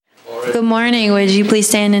Good morning. Would you please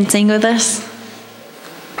stand and sing with us?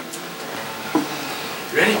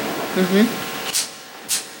 Ready? Mm-hmm.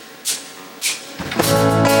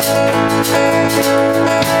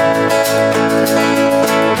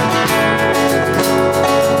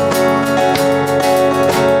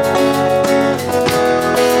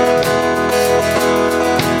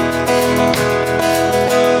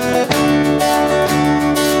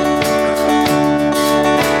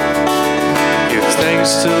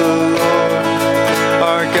 To the Lord,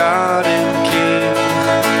 our God and King,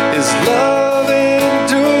 His love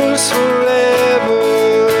endures forever.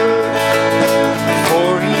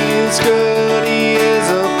 For He is good, He is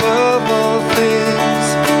above all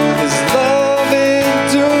things. His love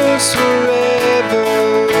endures forever.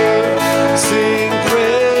 Sing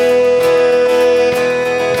praise,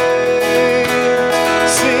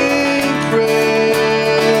 sing praise.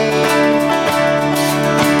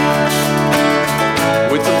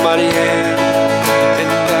 With a mighty hand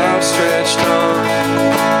and outstretched arm,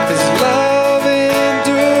 His love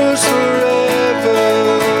endures forever.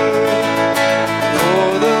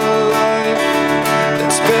 For the life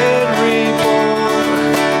that's been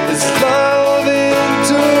reborn, His love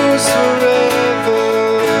endures forever.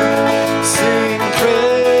 Sing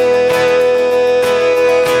praise,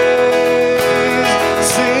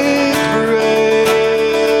 sing praise,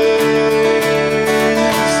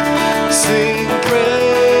 sing praise.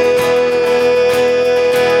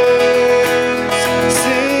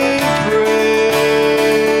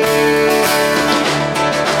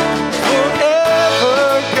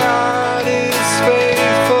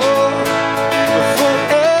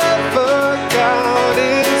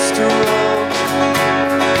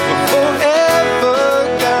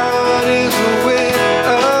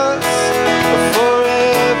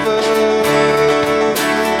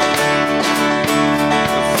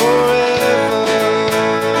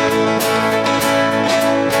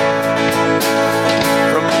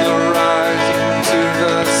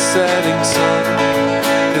 Setting sun,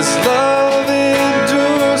 His love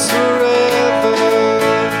endures forever.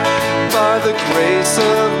 By the grace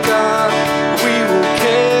of God, we will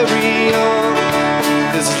carry on.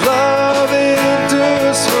 His love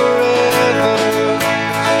endures forever.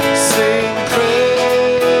 Sing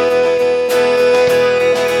praise,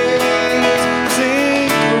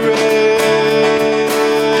 sing praise,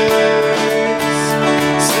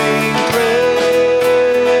 sing praise.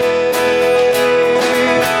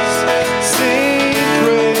 Sing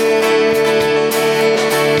praise.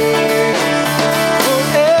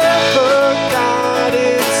 Forever God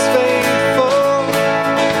is faithful.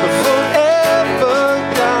 Forever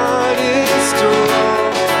God is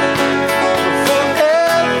strong.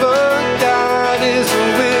 Forever God is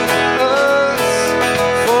with us.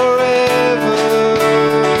 Forever.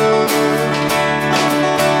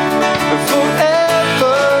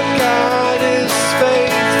 Forever God is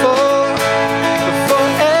faithful.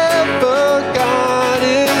 Forever God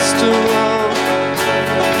is strong.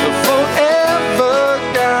 Forever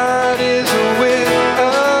God is with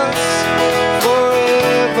us.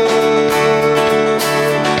 Forever.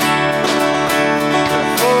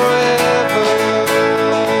 Forever.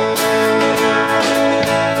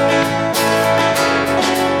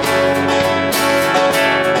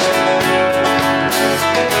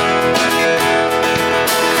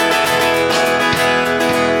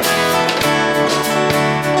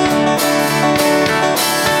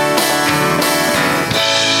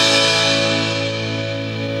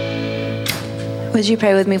 Would you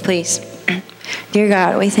pray with me, please? Dear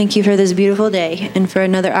God, we thank you for this beautiful day and for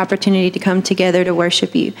another opportunity to come together to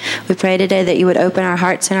worship you. We pray today that you would open our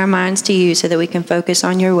hearts and our minds to you so that we can focus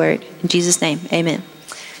on your word. In Jesus' name, amen.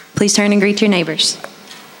 Please turn and greet your neighbors.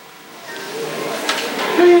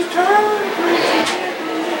 Please turn.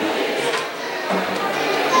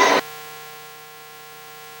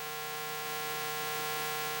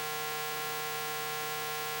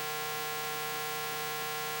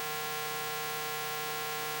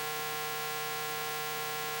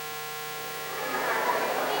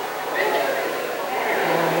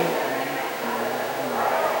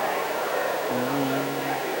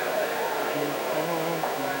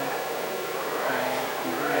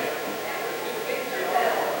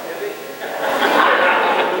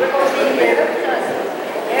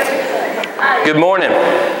 Good morning.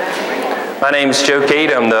 My name's Joe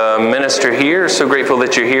Cade. I'm the minister here. So grateful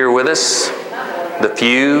that you're here with us. The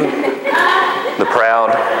few, the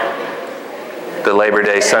proud, the Labor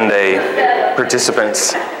Day Sunday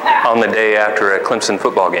participants on the day after a Clemson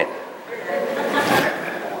football game.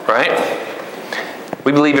 Right?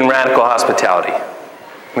 We believe in radical hospitality.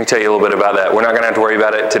 Let me tell you a little bit about that. We're not going to have to worry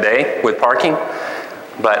about it today with parking.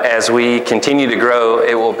 But as we continue to grow,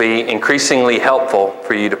 it will be increasingly helpful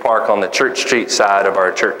for you to park on the Church Street side of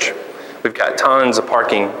our church. We've got tons of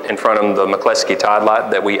parking in front of the McCleskey Todd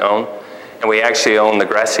lot that we own, and we actually own the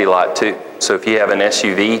Grassy lot too. So if you have an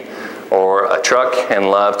SUV or a truck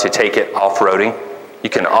and love to take it off-roading, you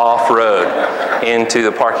can off-road into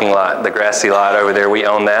the parking lot, the Grassy lot over there. We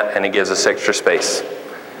own that, and it gives us extra space.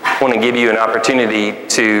 I want to give you an opportunity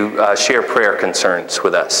to share prayer concerns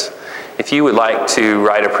with us. If you would like to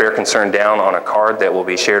write a prayer concern down on a card that will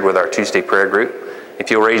be shared with our Tuesday prayer group,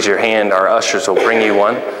 if you'll raise your hand, our ushers will bring you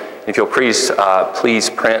one. If you'll please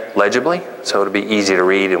print legibly, so it'll be easy to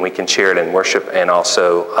read and we can share it in worship and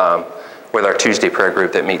also with our Tuesday prayer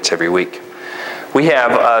group that meets every week. We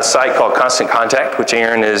have a site called Constant Contact, which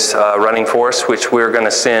Aaron is running for us, which we're going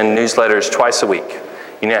to send newsletters twice a week.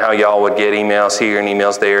 You know how y'all would get emails here and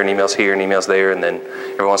emails there and emails here and emails there, and then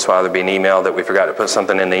every once in a while there'd be an email that we forgot to put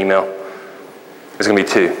something in the email? There's going to be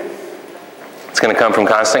two. It's going to come from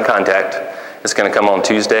Constant Contact. It's going to come on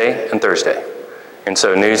Tuesday and Thursday. And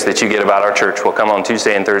so news that you get about our church will come on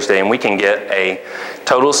Tuesday and Thursday, and we can get a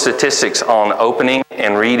total statistics on opening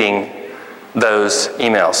and reading those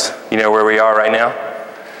emails. You know where we are right now?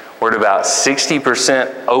 We're at about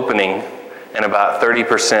 60% opening and about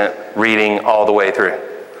 30% reading all the way through.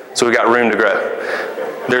 So we've got room to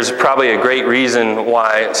grow. There's probably a great reason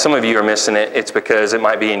why some of you are missing it. It's because it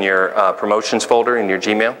might be in your promotions folder in your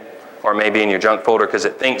Gmail, or maybe in your junk folder because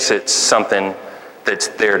it thinks it's something that's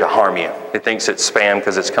there to harm you. It thinks it's spam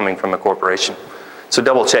because it's coming from a corporation. So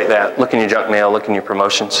double check that. Look in your junk mail, look in your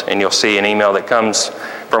promotions, and you'll see an email that comes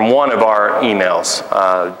from one of our emails,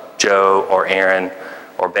 Joe or Aaron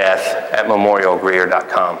or Beth at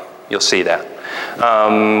memorialgreer.com. You'll see that.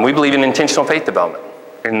 We believe in intentional faith development.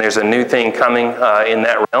 And there's a new thing coming in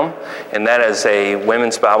that realm, and that is a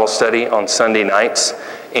women's Bible study on Sunday nights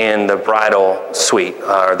in the bridal suite,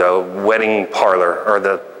 or the wedding parlor, or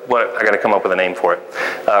I got to come up with a name for it.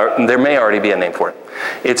 There may already be a name for it.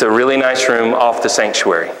 It's a really nice room off the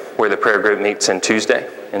sanctuary where the prayer group meets on Tuesday.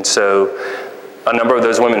 And so a number of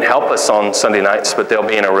those women help us on Sunday nights, but they'll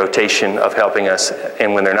be in a rotation of helping us.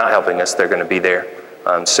 And when they're not helping us, they're going to be there.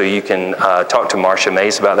 So you can talk to Marcia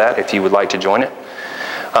Mays about that if you would like to join it.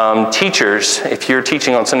 Teachers, if you're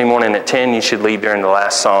teaching on Sunday morning at 10, you should leave during the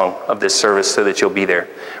last song of this service so that you'll be there.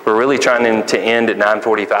 We're really trying to end at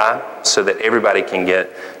 9:45 so that everybody can get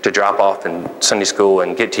to drop off in Sunday school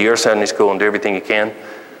and get to your Sunday school and do everything you can.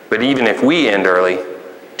 But even if we end early,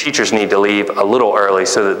 teachers need to leave a little early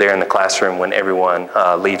so that they're in the classroom when everyone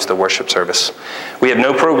leaves the worship service. We have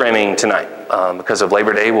no programming tonight because of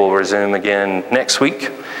Labor Day. We'll resume again next week.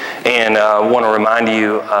 And I want to remind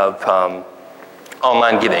you of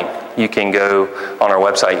online giving. You can go on our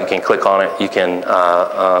website, you can click on it, you can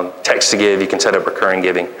text to give, you can set up recurring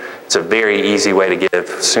giving. It's a very easy way to give.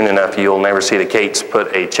 Soon enough, you'll never see the Cates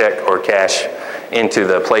put a check or cash into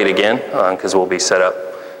the plate again because we'll be set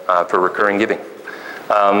up for recurring giving.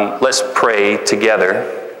 Let's pray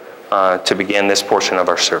together to begin this portion of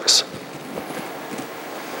our service.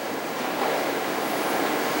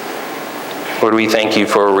 Lord, we thank you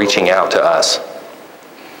for reaching out to us.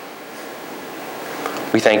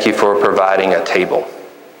 We thank you for providing a table.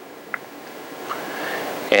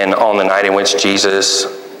 And on the night in which Jesus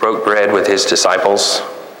broke bread with his disciples,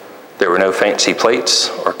 there were no fancy plates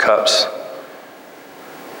or cups.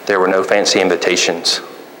 There were no fancy invitations.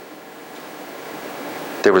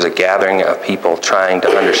 There was a gathering of people trying to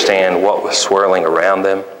understand what was swirling around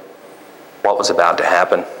them, what was about to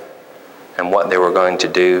happen, and what they were going to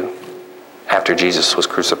do after Jesus was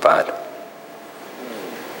crucified.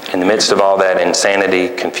 In the midst of all that insanity,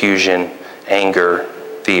 confusion, anger,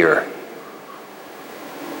 fear,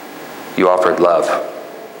 you offered love.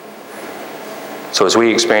 So as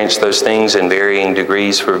we experience those things in varying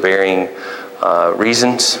degrees for varying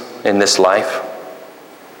reasons in this life,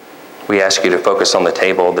 we ask you to focus on the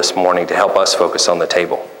table this morning, to help us focus on the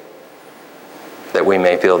table, that we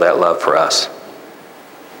may feel that love for us.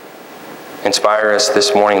 Inspire us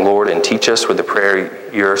this morning, Lord, and teach us with the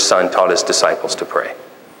prayer your Son taught his disciples to pray.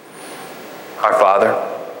 Our Father,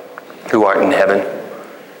 who art in heaven,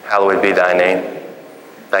 hallowed be thy name.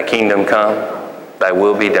 Thy kingdom come, thy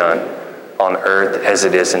will be done, on earth as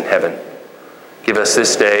it is in heaven. Give us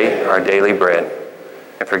this day our daily bread,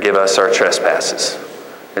 and forgive us our trespasses,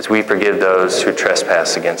 as we forgive those who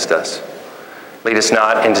trespass against us. Lead us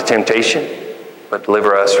not into temptation, but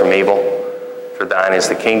deliver us from evil. For thine is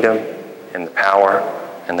the kingdom, and the power,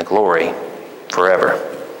 and the glory, forever.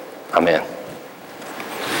 Amen.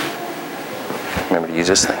 Remember to use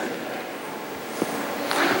this thing.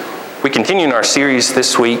 We continue in our series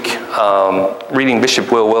this week, reading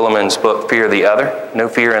Bishop Will Williman's book, Fear of the Other, No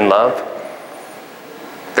Fear in Love.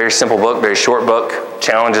 Very simple book, very short book,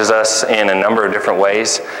 challenges us in a number of different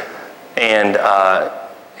ways. And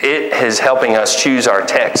it is helping us choose our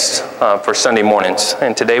text for Sunday mornings.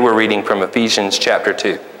 And today we're reading from Ephesians chapter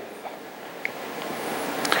 2.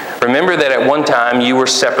 Remember that at one time you were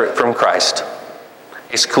separate from Christ,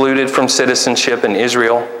 excluded from citizenship in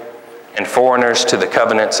Israel, and foreigners to the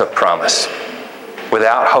covenants of promise,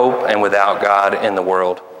 without hope and without God in the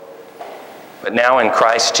world. But now in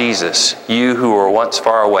Christ Jesus, you who were once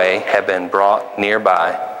far away have been brought near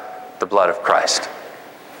by the blood of Christ.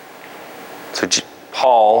 So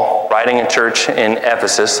Paul, writing a church in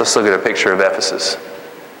Ephesus, let's look at a picture of Ephesus.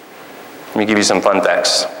 Let me give you some fun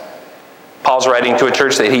facts. Paul's writing to a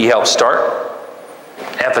church that he helped start.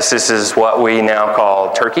 Ephesus is what we now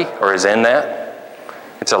call Turkey, or is in that.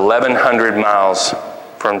 It's 1,100 miles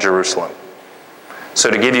from Jerusalem.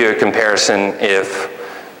 So to give you a comparison, if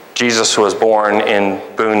Jesus was born in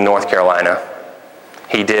Boone, North Carolina,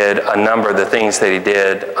 he did a number of the things that he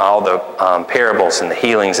did, all the parables and the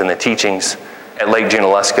healings and the teachings at Lake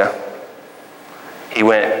Junaluska. He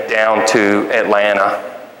went down to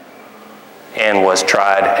Atlanta and was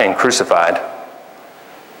tried and crucified.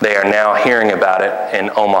 They are now hearing about it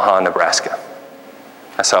in Omaha, Nebraska.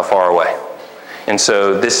 That's how far away. And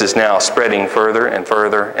so this is now spreading further and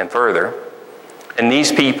further and further. And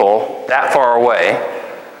these people, that far away,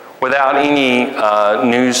 without any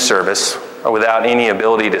news service, or without any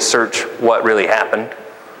ability to search what really happened,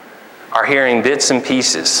 are hearing bits and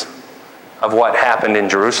pieces of what happened in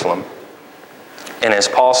Jerusalem. And as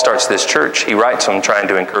Paul starts this church, he writes them trying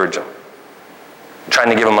to encourage them, trying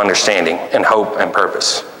to give them understanding and hope and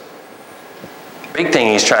purpose. Big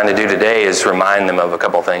thing he's trying to do today is remind them of a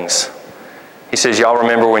couple things. He says, y'all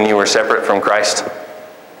remember when you were separate from Christ?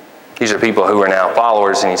 These are people who are now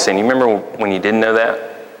followers, and he's saying, you remember when you didn't know that?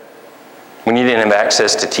 When you didn't have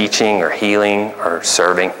access to teaching or healing or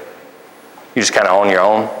serving? You're just kind of on your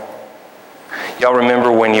own? Y'all remember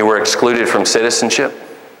when you were excluded from citizenship?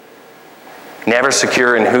 Never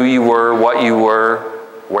secure in who you were, what you were,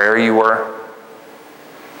 where you were?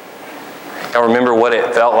 Y'all remember what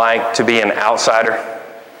it felt like to be an outsider?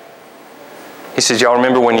 He says, y'all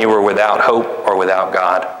remember when you were without hope or without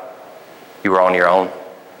God? You were on your own.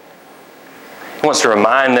 He wants to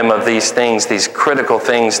remind them of these things, these critical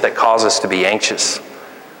things that cause us to be anxious,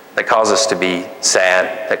 that cause us to be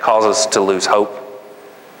sad, that cause us to lose hope.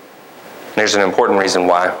 And there's an important reason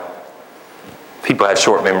why. People have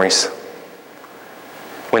short memories.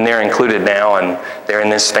 When they're included now and they're in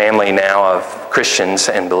this family now of Christians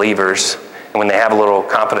and believers, and when they have a little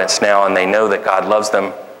confidence now and they know that God loves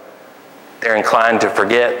them, they're inclined to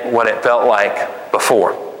forget what it felt like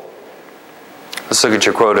before. Let's look at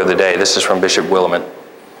your quote of the day. This is from Bishop Williman.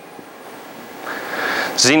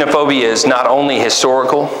 Xenophobia is not only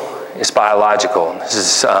historical, it's biological. This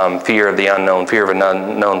is fear of the unknown, fear of an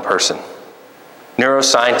unknown person.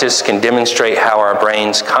 Neuroscientists can demonstrate how our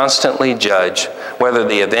brains constantly judge whether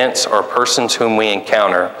the events or persons whom we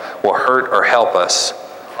encounter will hurt or help us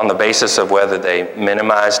on the basis of whether they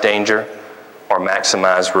minimize danger or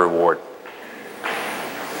maximize reward.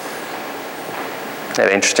 Isn't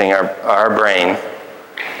that interesting? Our brain,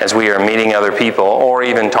 as we are meeting other people or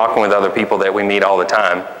even talking with other people that we meet all the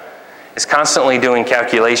time, is constantly doing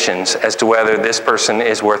calculations as to whether this person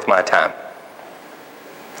is worth my time.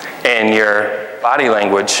 And your body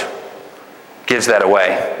language gives that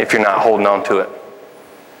away if you're not holding on to it.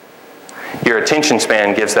 Your attention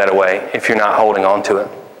span gives that away if you're not holding on to it.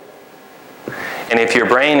 And if your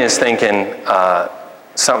brain is thinking,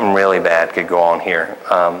 something really bad could go on here.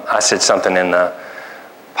 I said something in the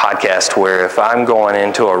podcast where if I'm going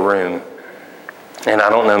into a room and I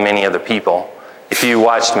don't know many other people, if you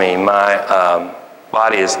watched me, my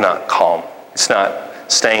body is not calm. It's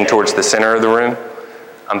not staying towards the center of the room.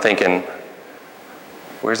 I'm thinking,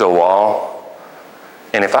 where's a wall?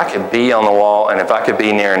 And if I could be on the wall and if I could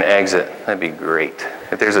be near an exit, that'd be great.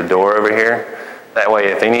 If there's a door over here, that way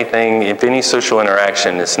if any social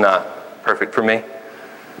interaction is not perfect for me,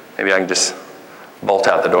 maybe I can just bolt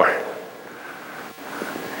out the door.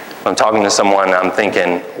 When I'm talking to someone, I'm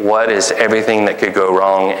thinking, what is everything that could go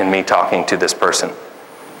wrong in me talking to this person?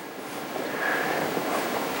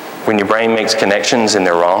 When your brain makes connections and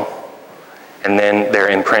they're wrong, and then they're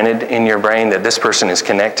imprinted in your brain that this person is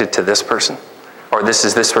connected to this person, or this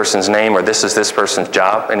is this person's name, or this is this person's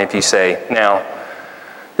job, and if you say, now,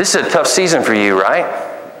 this is a tough season for you, right?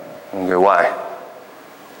 And you go, why?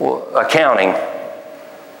 Well, accounting.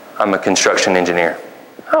 I'm a construction engineer.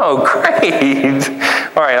 Oh, great.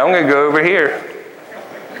 All right, I'm going to go over here.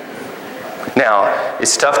 Now,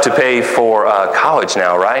 it's tough to pay for college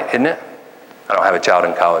now, right? Isn't it? I don't have a child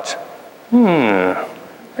in college.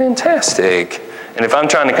 Fantastic. And if I'm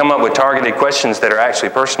trying to come up with targeted questions that are actually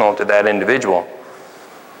personal to that individual,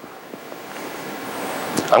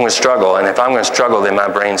 I'm going to struggle. And if I'm going to struggle, then my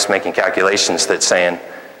brain's making calculations that's saying,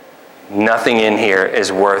 nothing in here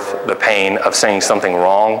is worth the pain of saying something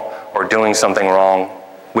wrong or doing something wrong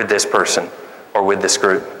with this person or with this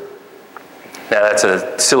group. Now, that's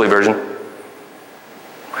a silly version.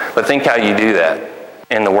 But think how you do that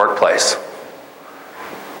in the workplace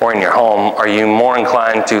or in your home. Are you more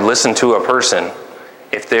inclined to listen to a person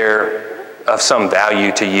if they're of some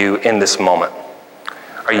value to you in this moment?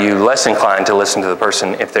 Are you less inclined to listen to the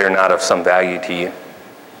person if they're not of some value to you?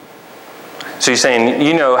 So you're saying,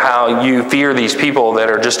 you know how you fear these people that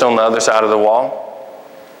are just on the other side of the wall?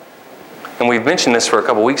 And we've mentioned this for a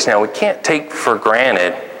couple weeks now. We can't take for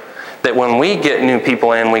granted that when we get new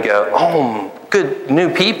people in, we go, oh, good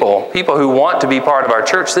new people who want to be part of our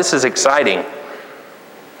church, this is exciting.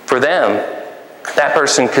 For them, that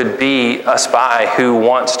person could be a spy who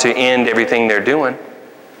wants to end everything they're doing.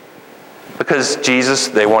 Because Jesus,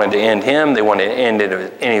 they wanted to end him, they wanted to end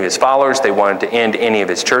any of his followers, they wanted to end any of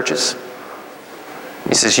his churches.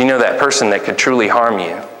 He says, you know that person that could truly harm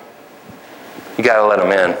you, you got to let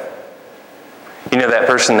them in. You know that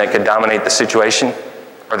person that could dominate the situation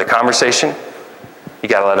or the conversation, you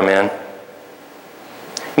got to let them in.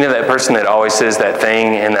 You know that person that always says that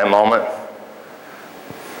thing in that moment?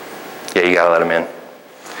 Yeah, you got to let them in.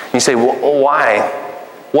 You say, well, why?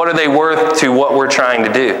 What are they worth to what we're trying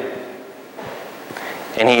to do?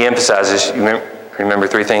 And he emphasizes, you remember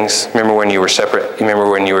three things? Remember when you were separate? You remember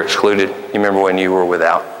when you were excluded? You remember when you were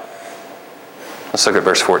without? Let's look at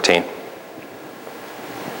verse 14.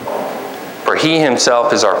 For he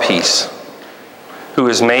himself is our peace, who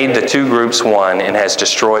has made the two groups one and has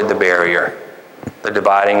destroyed the barrier, the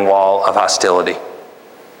dividing wall of hostility,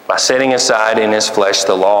 by setting aside in his flesh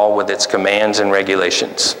the law with its commands and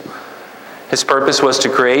regulations. His purpose was to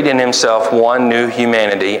create in himself one new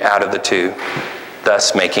humanity out of the two,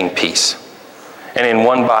 thus making peace, and in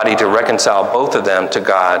one body to reconcile both of them to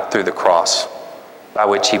God through the cross, by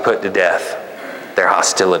which he put to death their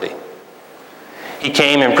hostility. He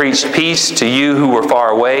came and preached peace to you who were far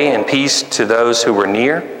away and peace to those who were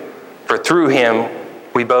near, for through him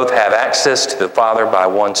we both have access to the Father by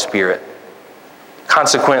one Spirit.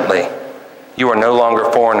 Consequently, you are no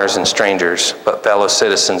longer foreigners and strangers, but fellow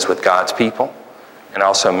citizens with God's people and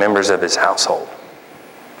also members of his household.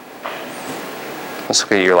 Let's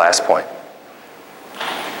look at your last point.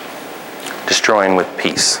 Destroying with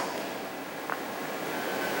peace.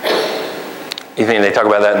 You think they talk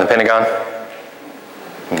about that in the Pentagon?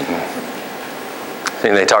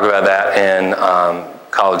 Think they talk about that in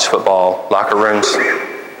college football locker rooms?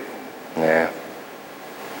 Yeah.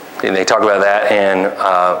 Think they talk about that in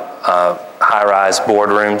high-rise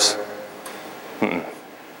boardrooms?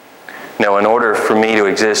 No, in order for me to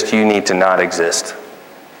exist, you need to not exist.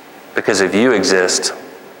 Because if you exist,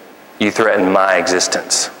 you threaten my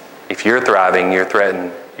existence. If you're thriving, you're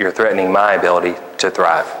threatening my ability to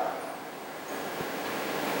thrive.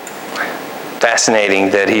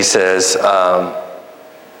 Fascinating that he says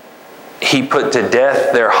he put to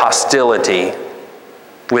death their hostility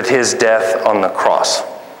with his death on the cross.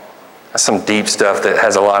 That's some deep stuff that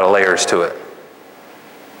has a lot of layers to it.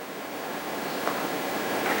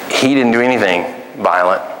 He didn't do anything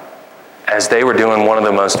violent, as they were doing one of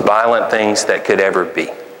the most violent things that could ever be.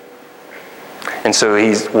 And so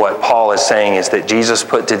what Paul is saying is that Jesus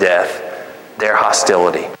put to death their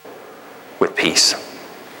hostility with peace.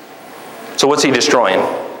 So what's he destroying?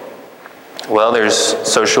 Well, there's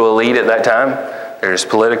social elite at that time, there's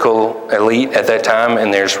political elite at that time,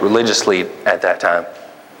 and there's religious elite at that time.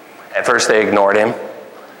 At first they ignored him.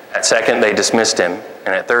 At second they dismissed him.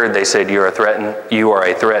 And at third they said, you are a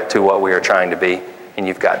threat to what we are trying to be, and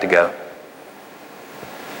you've got to go.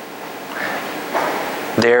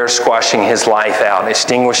 They're squashing his life out,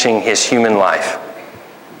 extinguishing his human life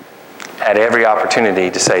at every opportunity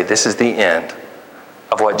to say this is the end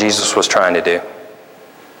of what Jesus was trying to do.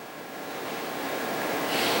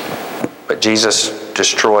 But Jesus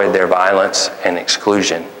destroyed their violence and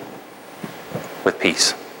exclusion with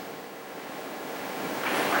peace.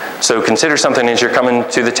 So consider something as you're coming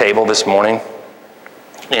to the table this morning.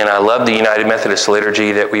 And I love the United Methodist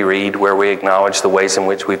liturgy that we read, where we acknowledge the ways in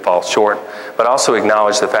which we fall short, but also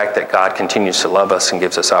acknowledge the fact that God continues to love us and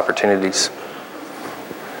gives us opportunities.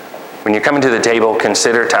 When you're coming to the table,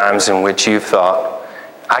 consider times in which you've thought,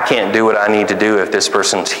 I can't do what I need to do if this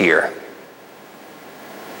person's here.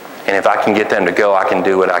 And if I can get them to go, I can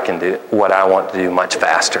do what I want to do much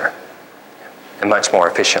faster and much more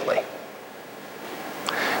efficiently.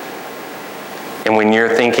 And when you're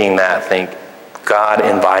thinking that, think, God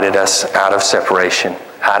invited us out of separation,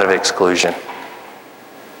 out of exclusion,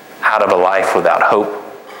 out of a life without hope,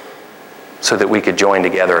 so that we could join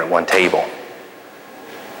together at one table.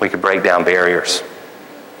 We could break down barriers,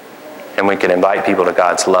 and we could invite people to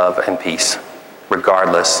God's love and peace,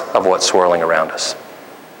 regardless of what's swirling around us.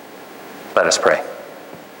 Let us pray.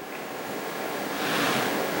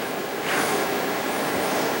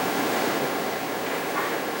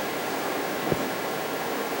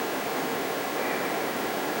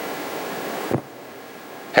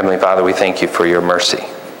 Heavenly Father, we thank you for your mercy.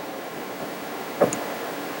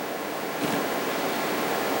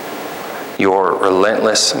 Your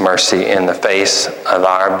relentless mercy in the face of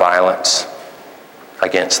our violence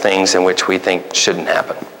against things in which we think shouldn't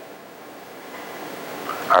happen.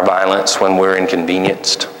 Our violence when we're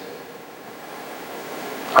inconvenienced.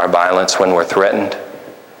 Our violence when we're threatened.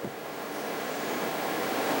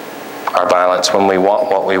 Our violence when we want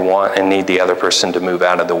what we want and need the other person to move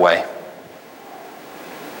out of the way.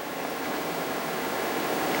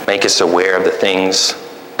 Make us aware of the things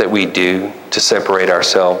that we do to separate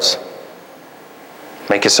ourselves.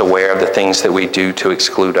 Make us aware of the things that we do to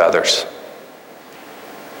exclude others.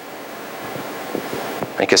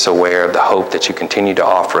 Make us aware of the hope that you continue to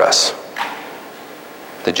offer us,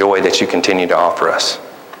 the joy that you continue to offer us,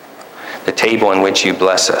 the table in which you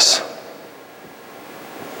bless us,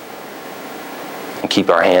 and keep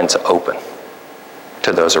our hands open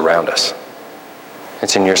to those around us.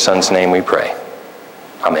 It's in your Son's name we pray.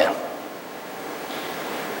 Amen.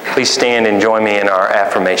 Please stand and join me in our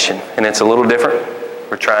affirmation. And it's a little different.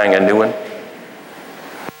 We're trying a new one,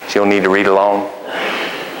 so you'll need to read along.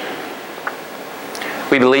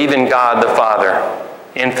 We believe in God the Father,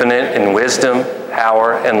 infinite in wisdom,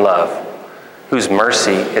 power, and love, whose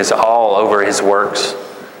mercy is all over his works,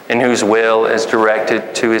 and whose will is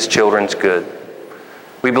directed to his children's good.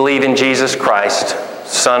 We believe in Jesus Christ,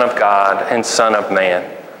 Son of God and Son of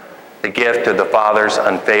man, the gift of the Father's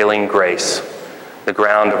unfailing grace, the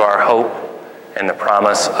ground of our hope, and the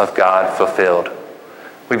promise of God fulfilled.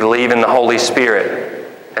 We believe in the Holy Spirit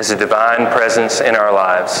as a divine presence in our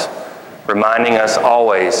lives, reminding us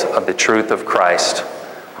always of the truth of Christ,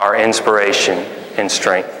 our inspiration and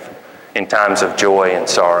strength in times of joy and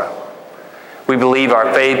sorrow. We believe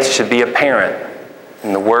our faith should be apparent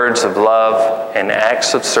in the words of love and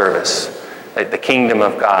acts of service, that the kingdom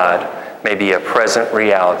of God may be a present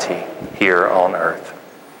reality here on earth.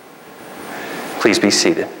 Please be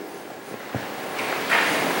seated.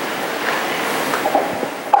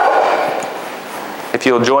 If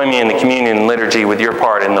you'll join me in the communion liturgy with your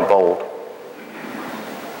part in the bowl.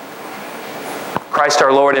 Christ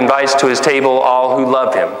our Lord invites to his table all who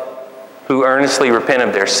love him, who earnestly repent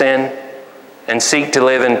of their sin and seek to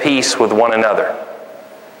live in peace with one another.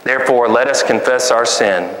 Therefore, let us confess our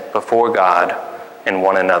sin before God and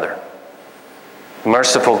one another.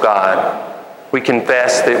 Merciful God, we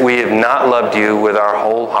confess that we have not loved you with our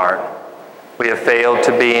whole heart. We have failed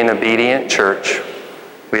to be an obedient church.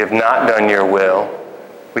 We have not done your will.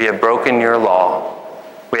 We have broken your law.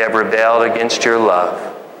 We have rebelled against your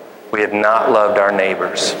love. We have not loved our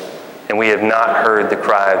neighbors, and we have not heard the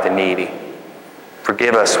cry of the needy.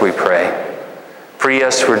 Forgive us, we pray. Free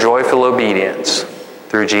us for joyful obedience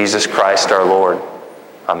through Jesus Christ our Lord.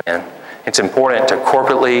 Amen. It's important to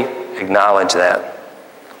corporately acknowledge that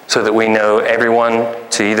so that we know everyone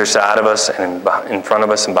to either side of us and in front of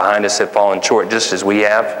us and behind us have fallen short just as we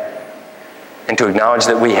have, and to acknowledge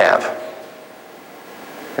that we have.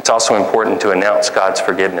 It's also important to announce God's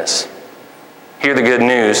forgiveness. Hear the good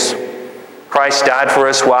news. Christ died for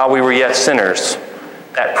us while we were yet sinners.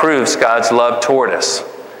 That proves God's love toward us.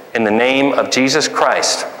 In the name of Jesus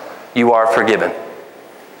Christ, you are forgiven. In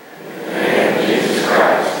the name of Jesus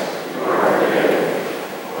Christ, you are forgiven.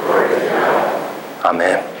 Glory to God.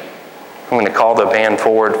 Amen. I'm going to call the band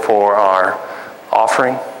forward for our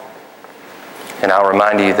offering. And I'll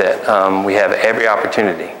remind you that we have every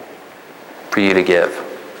opportunity for you to give.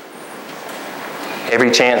 Every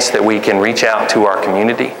chance that we can reach out to our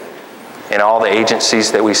community and all the agencies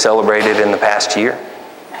that we celebrated in the past year,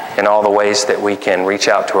 and all the ways that we can reach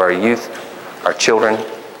out to our youth, our children,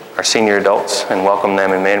 our senior adults, and welcome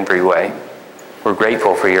them in every way. We're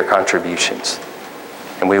grateful for your contributions,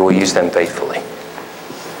 and we will use them faithfully.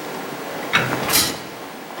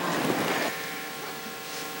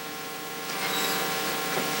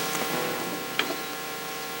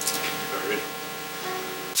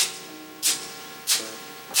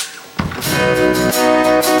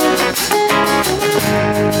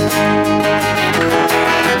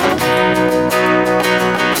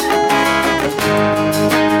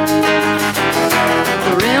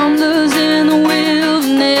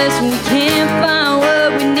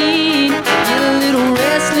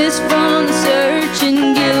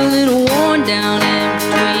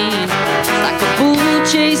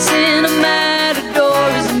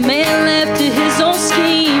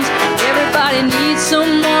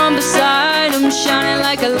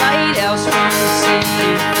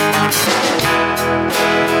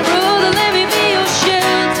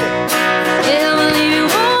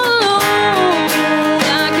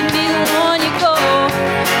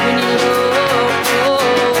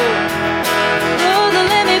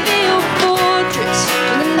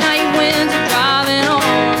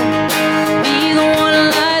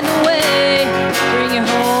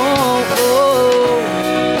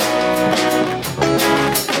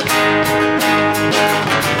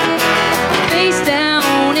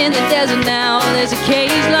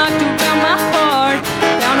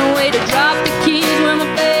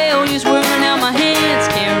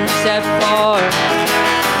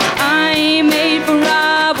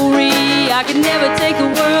 I could never take the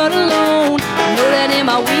world alone. I know that in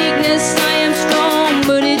my weakness I am strong,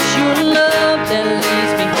 but it's your love that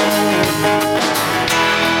leads me home.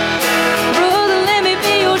 Brother, let me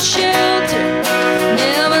be your shelter,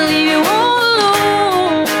 never leave you all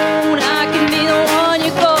alone. I can be the one you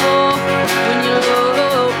call when you're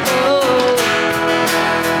low.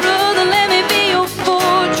 Brother, let me be your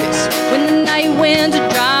fortress when the night winds are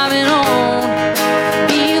driving on.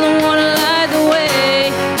 Be the one to light the way,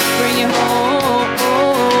 bring you home.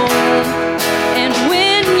 And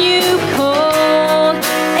when you call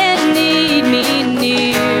and need me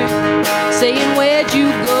near, saying where'd you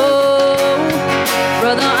go,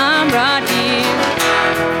 brother, I'm right here.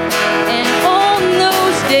 And on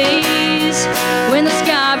those days when the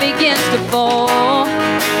sky begins to fall,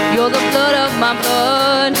 you're the blood of my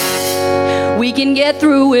blood, we can get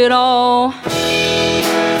through it all.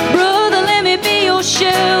 Brother, let me be your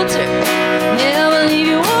shelter, never leave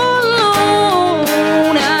you all alone.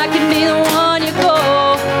 I can be the one you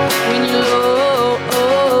call when you're low.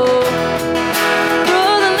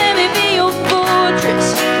 Brother, let me be your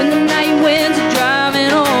fortress when the night winds are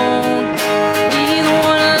driving on. Be the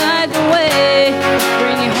one to light the way,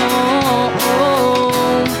 bring you home.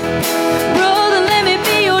 Brother, let me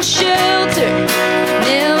be your shelter,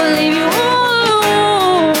 never leave you all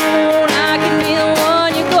alone. I can be the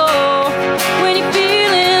one you call when you're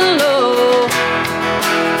feeling low.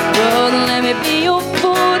 Brother, let me be your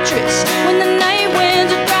fortress when the night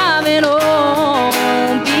winds are driving on.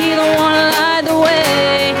 Be the one to light the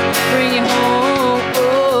way, bring you home.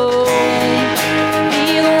 Be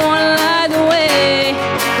the one to light the way,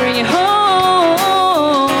 bring you home.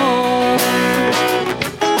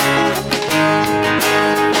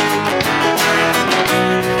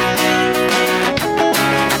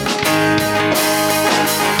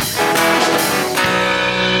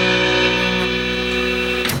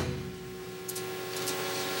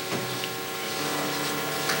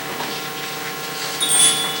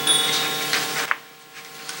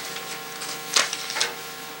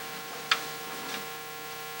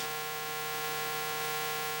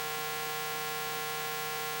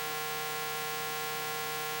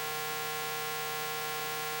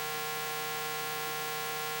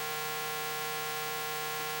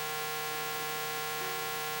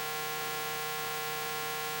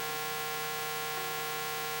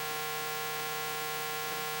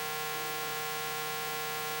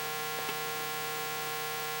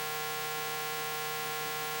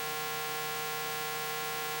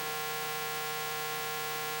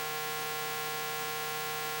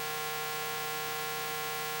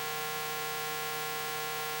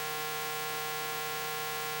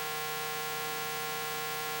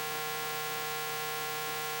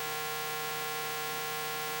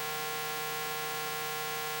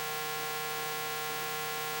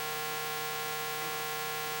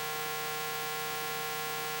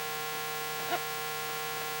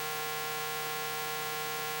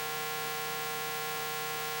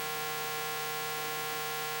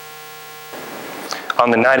 On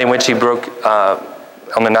the night in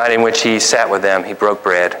which he sat with them, he broke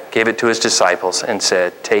bread, gave it to his disciples, and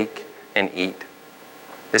said, "Take and eat.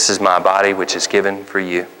 This is my body, which is given for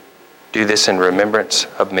you. Do this in remembrance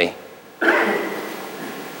of me."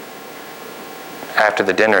 After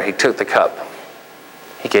the dinner, he took the cup.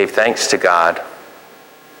 He gave thanks to God.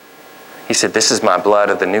 He said, "This is my blood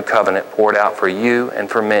of the new covenant poured out for you and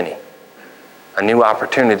for many. A new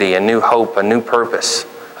opportunity, a new hope, a new purpose,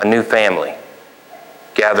 a new family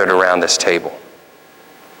gathered around this table."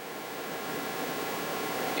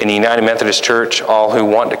 In the United Methodist Church, all who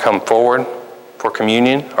want to come forward for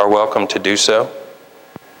communion are welcome to do so.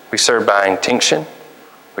 We serve by intinction,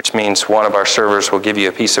 which means one of our servers will give you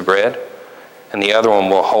a piece of bread, and the other one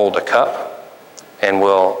will hold a cup, and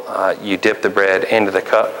you dip the bread into the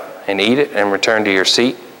cup and eat it and return to your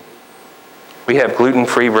seat. We have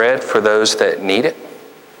gluten-free bread for those that need it.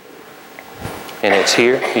 And it's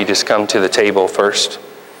here. You just come to the table first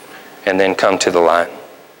and then come to the line.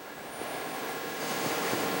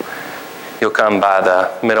 You'll come by the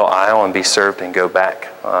middle aisle and be served and go back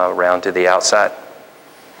around to the outside.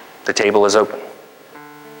 The table is open.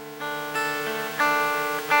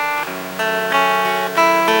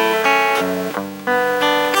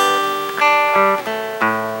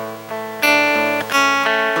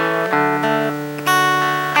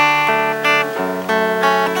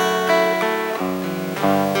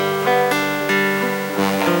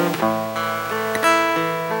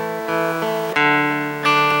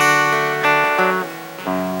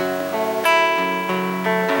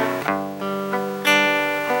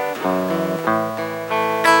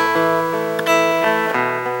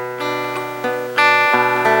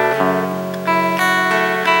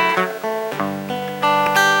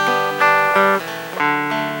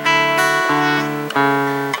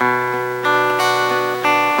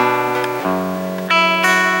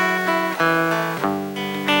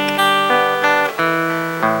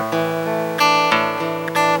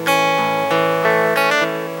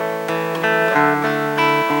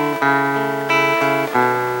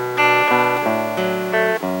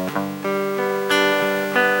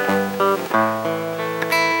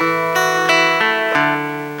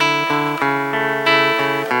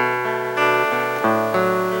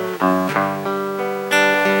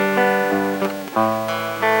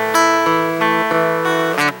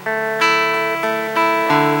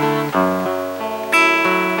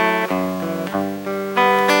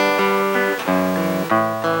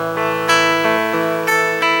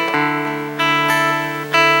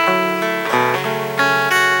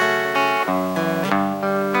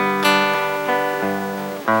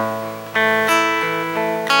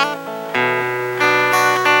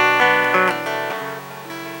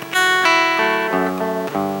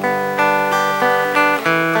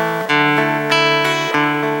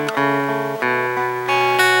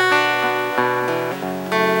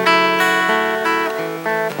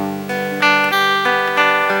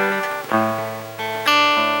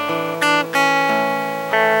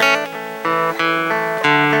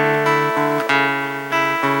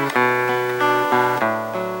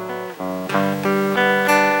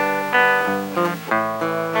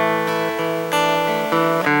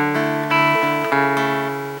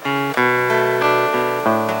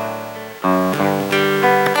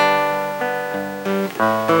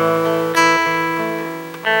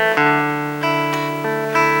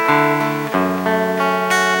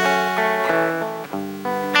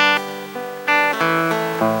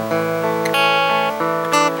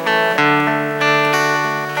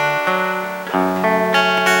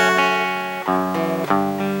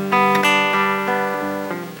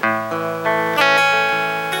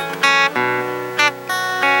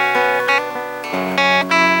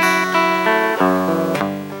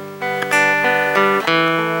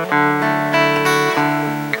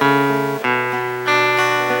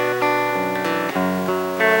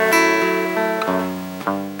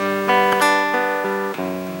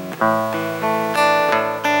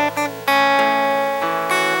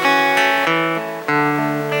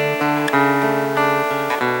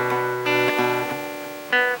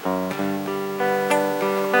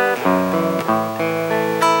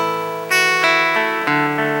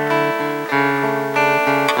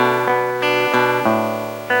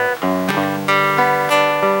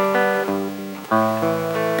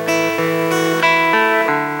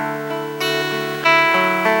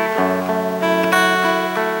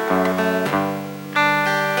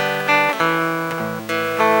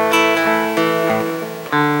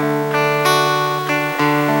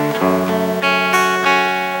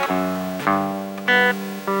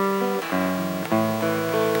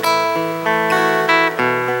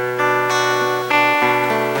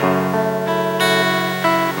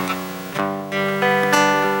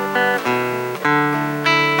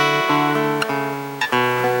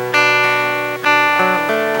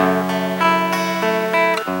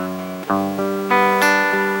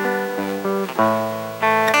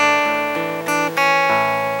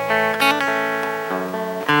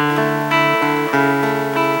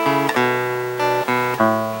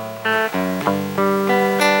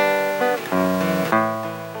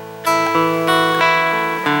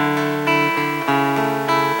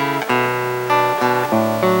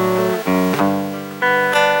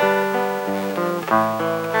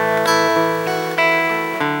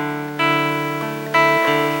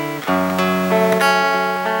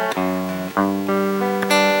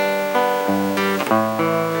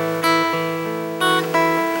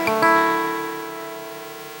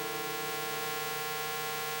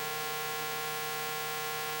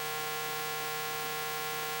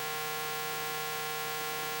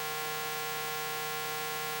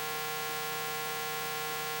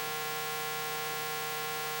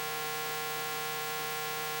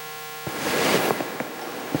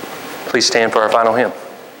 Please stand for our final hymn.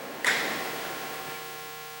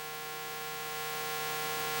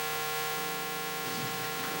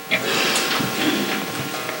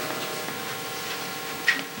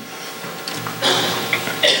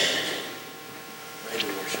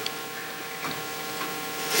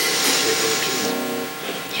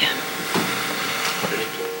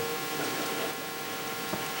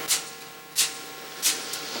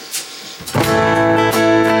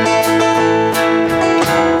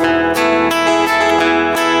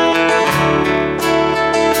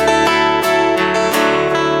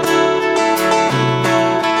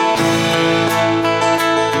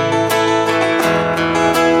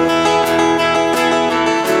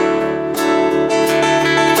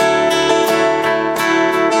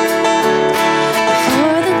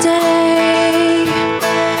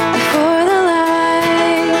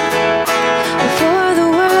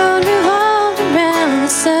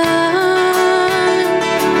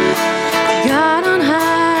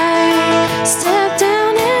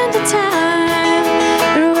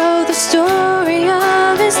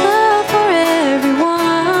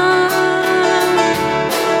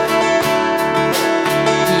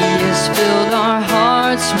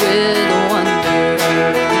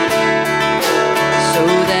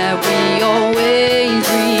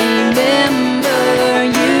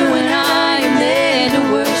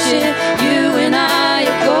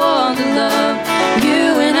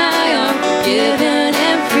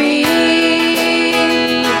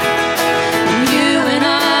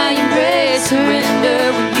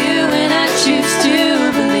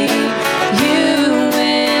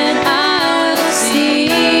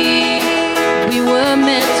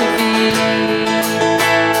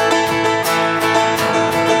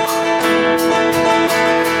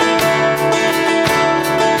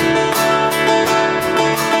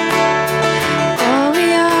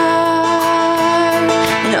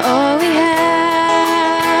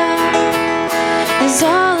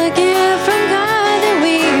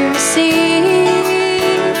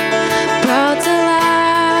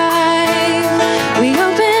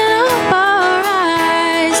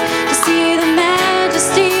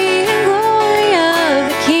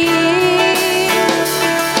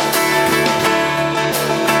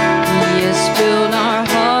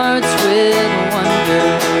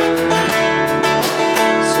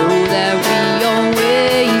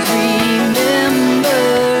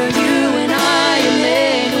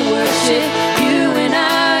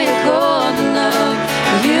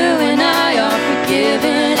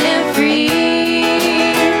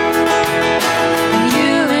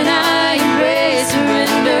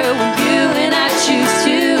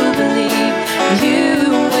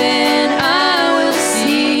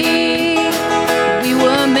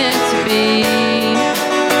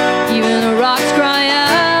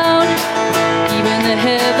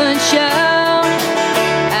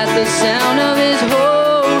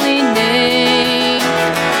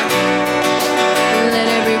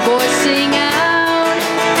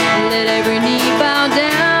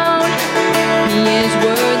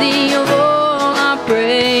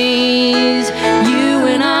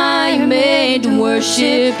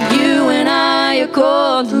 worship. You and I are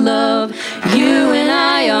called to love. You and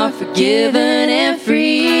I are forgiven and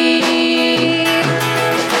free.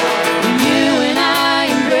 You and I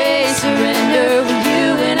embrace surrender.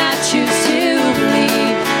 You and I choose to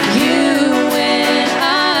believe. You and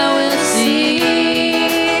I will see.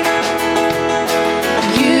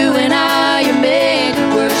 You and I are made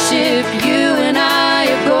to worship. You and I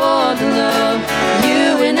are called to love.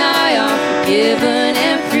 You and I are forgiven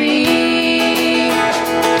and free.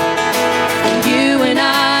 You and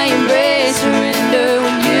I embrace surrender.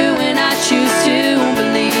 When you and I choose to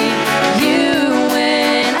believe. You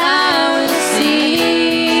and I will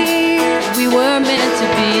see. We were meant to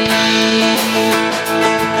be.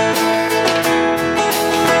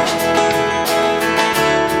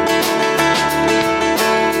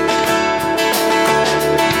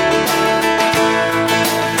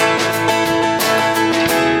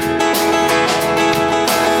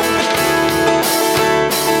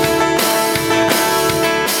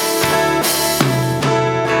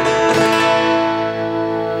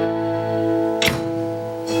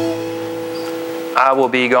 I will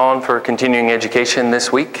be gone for continuing education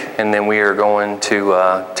this week, and then we are going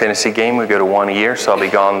to Tennessee game. We go to one a year, so I'll be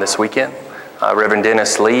gone this weekend. Reverend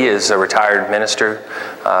Dennis Lee is a retired minister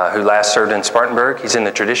who last served in Spartanburg. He's in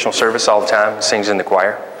the traditional service all the time. He sings in the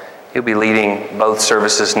choir. He'll be leading both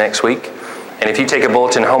services next week. And if you take a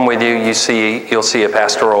bulletin home with you, you'll see a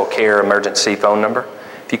pastoral care emergency phone number.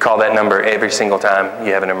 If you call that number every single time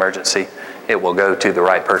you have an emergency, it will go to the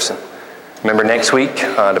right person. Remember next week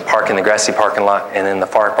to park in the grassy parking lot and in the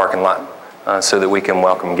far parking lot so that we can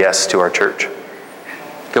welcome guests to our church.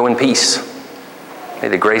 Go in peace. May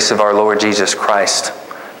the grace of our Lord Jesus Christ,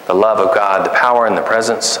 the love of God, the power and the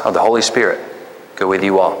presence of the Holy Spirit go with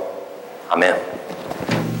you all. Amen.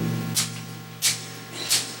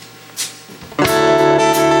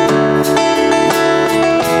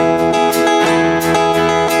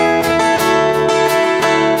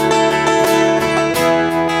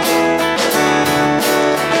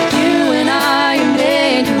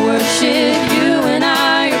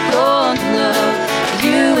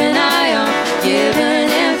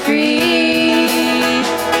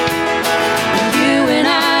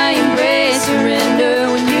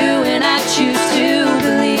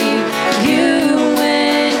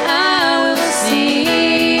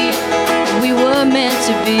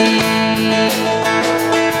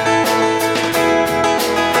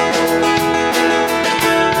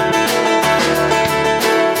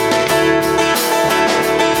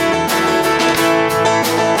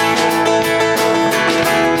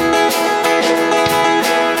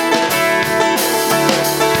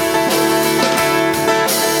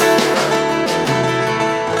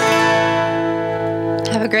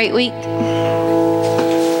 Have a great week.